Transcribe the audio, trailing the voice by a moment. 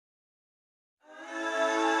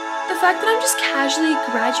fact that I'm just casually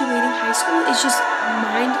graduating high school is just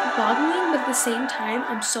mind-boggling, but at the same time,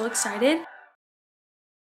 I'm so excited.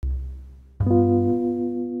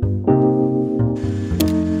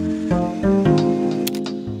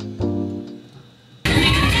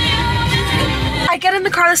 I get in the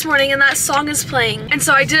car this morning and that song is playing, and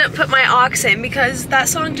so I didn't put my aux in because that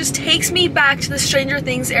song just takes me back to the Stranger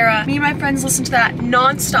Things era. Me and my friends listen to that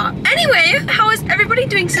non-stop. Anyway, how is everybody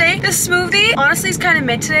doing today? This smoothie honestly is kind of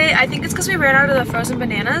mid today. I think it's because we ran out of the frozen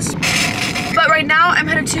bananas. But right now I'm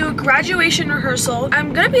headed to a graduation rehearsal.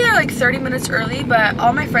 I'm gonna be there like 30 minutes early, but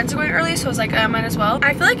all my friends are going early, so I was like, I might as well.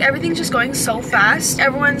 I feel like everything's just going so fast.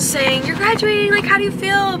 Everyone's saying, you're graduating, like how do you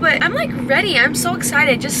feel? But I'm like ready, I'm so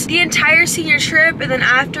excited. Just the entire senior trip, and then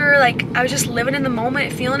after, like I was just living in the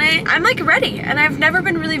moment, feeling it. I'm like ready, and I've never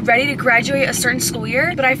been really ready to graduate a certain school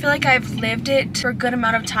year, but I feel like I've lived it for a good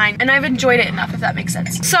amount of time, and I've enjoyed it enough, if that makes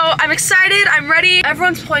sense. So I'm excited, I'm ready.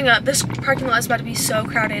 Everyone's pulling up. This parking lot is about to be so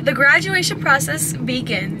crowded. The graduation process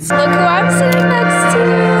begins. Look who I'm sitting next to.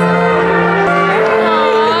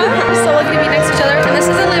 Aww. We're still looking to be next to each other. And this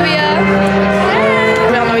is Olivia. Hey.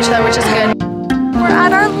 We all know each other, which is good. We're at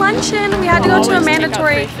our luncheon. We had to go to a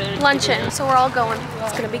mandatory luncheon, so we're all going.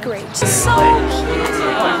 It's gonna be great. So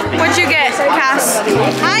cute. What'd you get, Cass?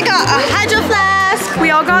 I got a hydro flask. We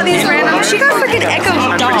all got these random. She got freaking Echo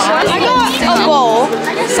Dog. I got a bowl,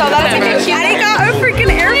 so that's gonna be cute. And I got a freaking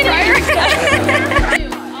air fryer.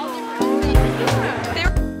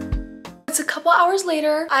 It's a couple hours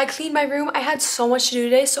later. I cleaned my room. I had so much to do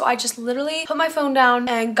today, so I just literally put my phone down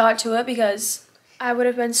and got to it because I would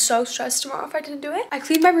have been so stressed tomorrow if I didn't do it. I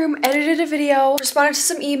cleaned my room, edited a video, responded to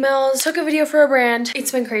some emails, took a video for a brand.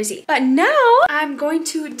 It's been crazy. But now I'm going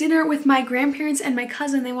to dinner with my grandparents and my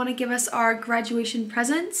cousin. They want to give us our graduation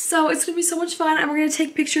presents. So it's gonna be so much fun, and we're gonna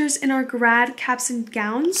take pictures in our grad caps and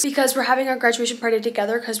gowns because we're having our graduation party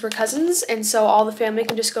together because we're cousins, and so all the family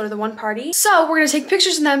can just go to the one party. So we're gonna take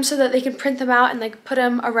pictures in them so that they can print them out and like put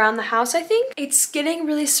them around the house, I think. It's getting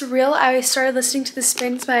really surreal. I started listening to The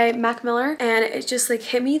Spins by Mac Miller, and it just like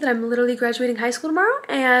hit me that I'm literally graduating high school tomorrow,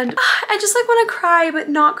 and I just like want to cry but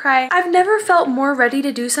not cry. I've never felt more ready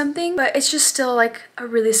to do something, but it's just still like a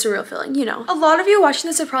really surreal feeling, you know. A lot of you watching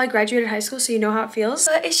this have probably graduated high school, so you know how it feels,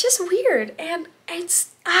 but it's just weird, and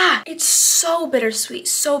it's so bittersweet,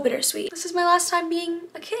 so bittersweet. This is my last time being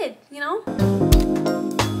a kid, you know.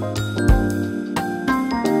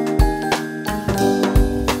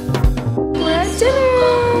 We're at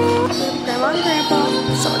dinner with Grandma and Grandpa.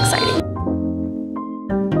 So exciting.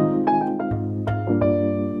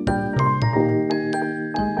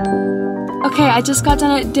 Okay, I just got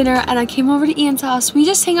done at dinner and I came over to Ian's house. We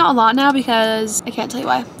just hang out a lot now because I can't tell you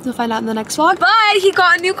why. You'll find out in the next vlog. But he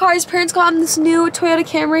got a new car. His parents got him this new Toyota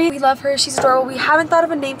Camry. We love her. She's adorable. We haven't thought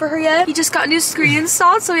of a name for her yet. He just got a new screen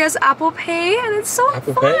installed, so he has Apple Pay, and it's so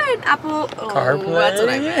fun. Pay? Apple CarPlay. That's what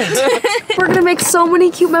I meant. We're gonna make so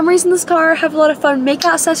many cute memories in this car. Have a lot of fun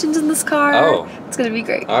makeout sessions in this car. Oh, it's gonna be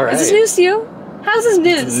great. All right. Is this news to you? How's this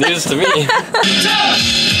news? It's news to me.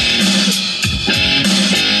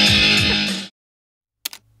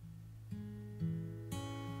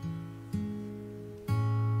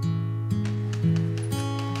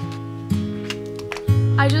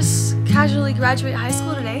 I just casually graduated high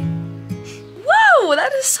school today. Whoa,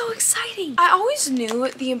 that is so exciting. I always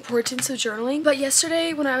knew the importance of journaling, but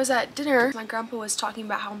yesterday when I was at dinner, my grandpa was talking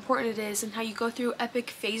about how important it is and how you go through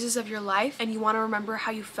epic phases of your life and you want to remember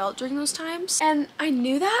how you felt during those times. And I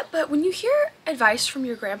knew that, but when you hear advice from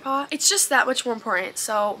your grandpa, it's just that much more important.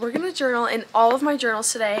 So we're gonna journal in all of my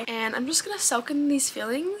journals today, and I'm just gonna soak in these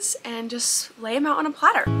feelings and just lay them out on a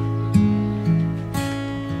platter.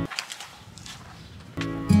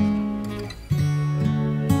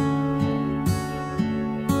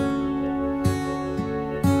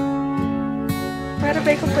 At a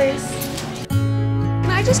bagel place.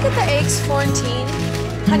 Can I just get the eggs Florentine?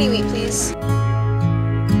 Honey wheat, please.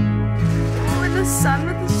 Oh, in the sun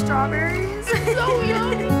with the strawberries. So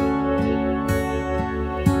yummy.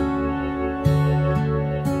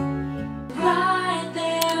 Right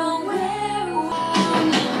there where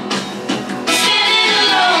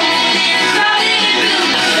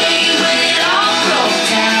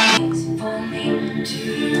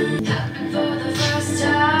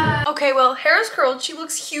okay, well, hair is curled. She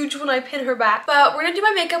looks huge when I pin her back. But we're gonna do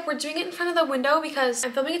my makeup. We're doing it in front of the window because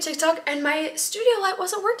I'm filming a TikTok and my studio light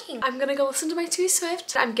wasn't working. I'm gonna go listen to my T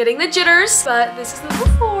Swift. I'm getting the jitters, but this is the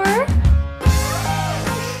before.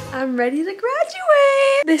 I'm ready to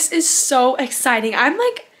graduate. This is so exciting. I'm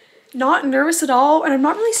like not nervous at all, and I'm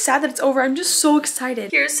not really sad that it's over. I'm just so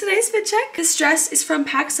excited. Here's today's fit check. This dress is from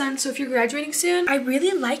PacSun, so if you're graduating soon, I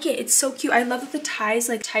really like it. It's so cute. I love that the tie is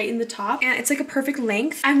like tight in the top, and it's like a perfect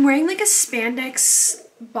length. I'm wearing like a spandex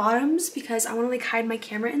bottoms because I want to like hide my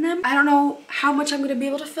camera in them. I don't know how much I'm gonna be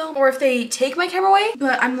able to film or if they take my camera away,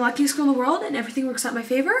 but I'm the luckiest girl in the world and everything works out in my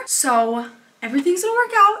favor. So everything's gonna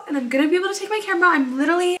work out and I'm gonna be able to take my camera. I'm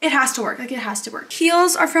literally, it has to work, like it has to work.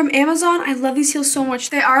 Heels are from Amazon. I love these heels so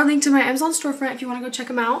much. They are linked to my Amazon storefront if you wanna go check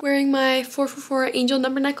them out. Wearing my 444 angel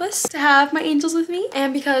number necklace to have my angels with me,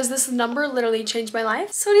 and because this number literally changed my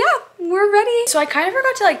life. So yeah, we're ready. So I kind of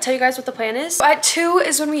forgot to like tell you guys what the plan is. At 2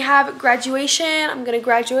 is when we have graduation. I'm gonna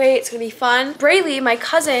graduate, it's gonna be fun. Braylee, my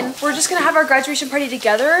cousin, we're just gonna have our graduation party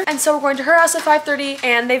together. And so we're going to her house at 5:30,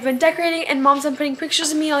 and they've been decorating, and mom's been putting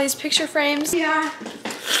pictures of me, all these picture frames. Yeah.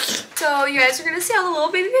 So you guys are gonna see all the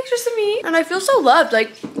little baby pictures of me, and I feel so loved.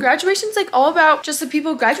 Like graduation's like all about just the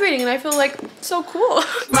people graduating, and I feel like so cool.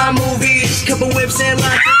 My movies, couple whips and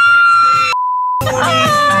like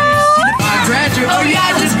oh yeah,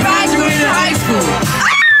 I just graduated high school.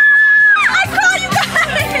 I caught you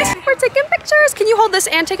guys. We're taking pictures. Can you hold this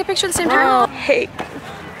and take a picture at the same time? Hey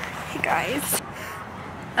guys.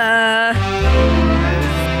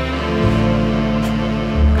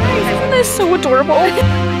 Isn't this so adorable?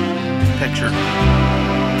 Picture.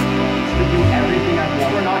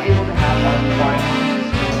 We're not able to have our final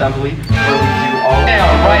assembly where we do all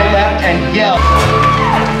down, right, left, and yell.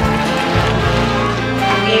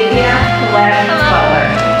 Avia, Butler.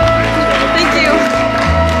 Thank you.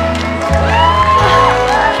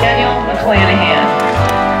 Daniel McClanahan.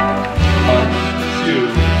 1, 2,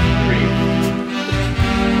 3.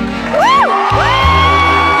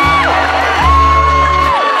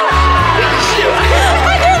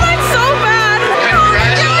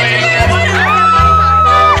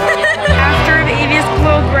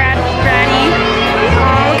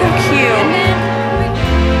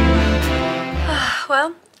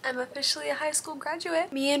 Well, I'm officially a high school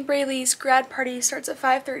graduate. Me and Braylee's grad party starts at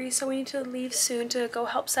 5:30, so we need to leave soon to go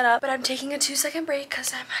help set up. But I'm taking a 2-second break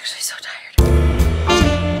because I'm actually so tired.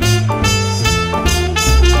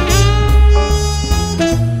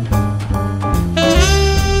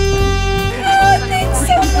 Oh, thanks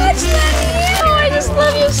so much, Lenny. Oh, I just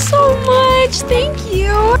love you so much. Thank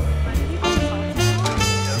you.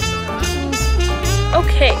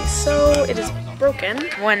 Okay, so it is broken.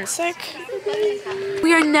 1 sec.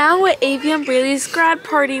 We are now at Avia and Braylee's grad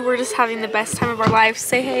party. We're just having the best time of our lives.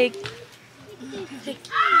 Say hey.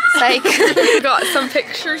 Psych. We got some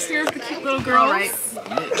pictures here of the cute little girls. All right.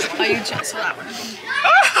 Oh, you just saw that one.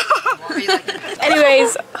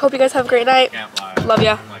 Anyways, hope you guys have a great night. Love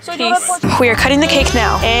ya. Peace. We are cutting the cake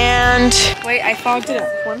now. And wait, I fogged it up.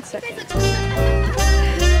 1 second.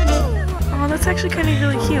 Oh, that's actually kind of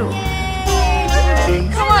really cute.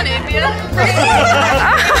 Come on, Avia.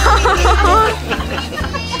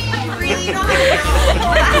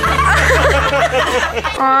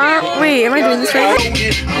 Wait, am I doing this right?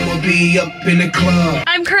 I'ma be up in the club.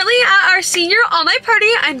 I'm currently at our senior all-night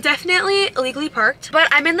party. I'm definitely illegally parked, but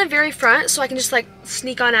I'm in the very front, so I can just like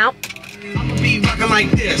sneak on out. I'ma be rocking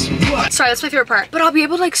like this. What? Sorry, that's my favorite part. But I'll be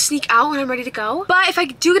able to like sneak out when I'm ready to go. But if I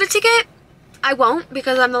do get a ticket, I won't,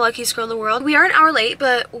 because I'm the luckiest girl in the world. We are an hour late,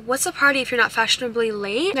 but what's a party if you're not fashionably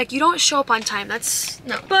late? Like, you don't show up on time. That's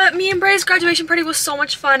no. But me and Bray's graduation party was so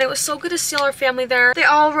much fun. It was so good to see all our family there. They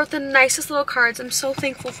all wrote the nicest little cards. I'm so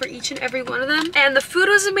thankful for each and every one of them. And the food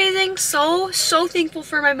was amazing. So thankful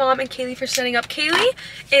for my mom and Kaylee for setting up. Kaylee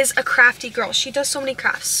is a crafty girl. She does so many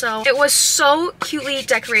crafts. So it was so cutely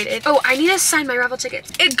decorated. Oh, I need to sign my raffle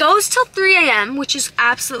tickets. It goes till 3 a.m., which is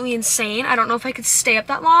absolutely insane. I don't know if I could stay up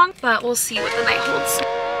that long, but we'll see what the night holds.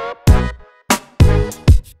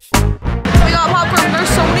 We got popcorn. There's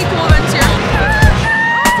so many cool events here.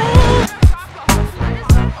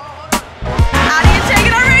 Addie and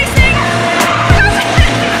Tegan are racing.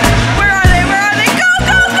 Where are they? Where are they? Go,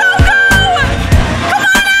 go, go, go! Come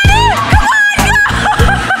on, Addie! Come on,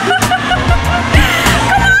 go!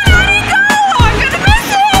 Come on, Addie, go! I'm gonna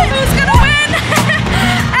miss it! Who's gonna win?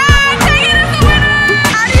 And Tegan is the winner!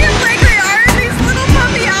 Addie and Gregory are in these little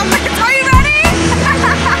puppy outfits. Are you ready?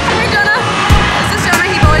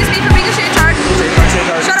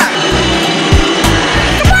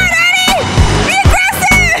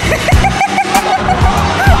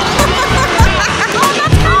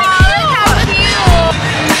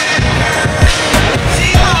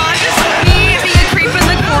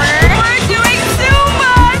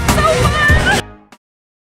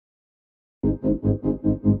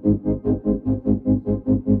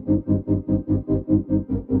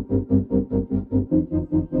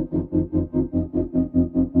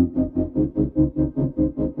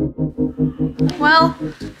 Well,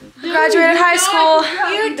 I graduated high school.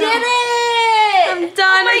 You did it! I'm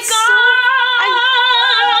done. Oh my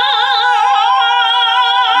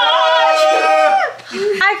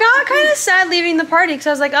I got kind of sad leaving the party because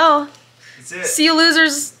I was like, oh, That's it. see you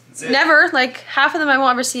losers That's it. never. Like, half of them I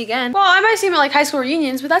won't ever see again. Well, I might see them at like high school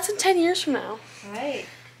reunions, but that's in 10 years from now. Right.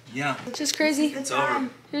 Yeah. It's just crazy. It's over.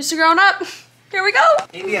 Here's to growing up. Here we go.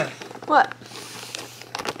 Avia. What?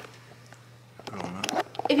 Growing up.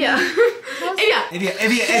 Avia. Avia.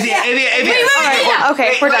 Avia. All right, well,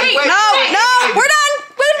 okay, we're done. wait, No, wait, no, wait. we're done.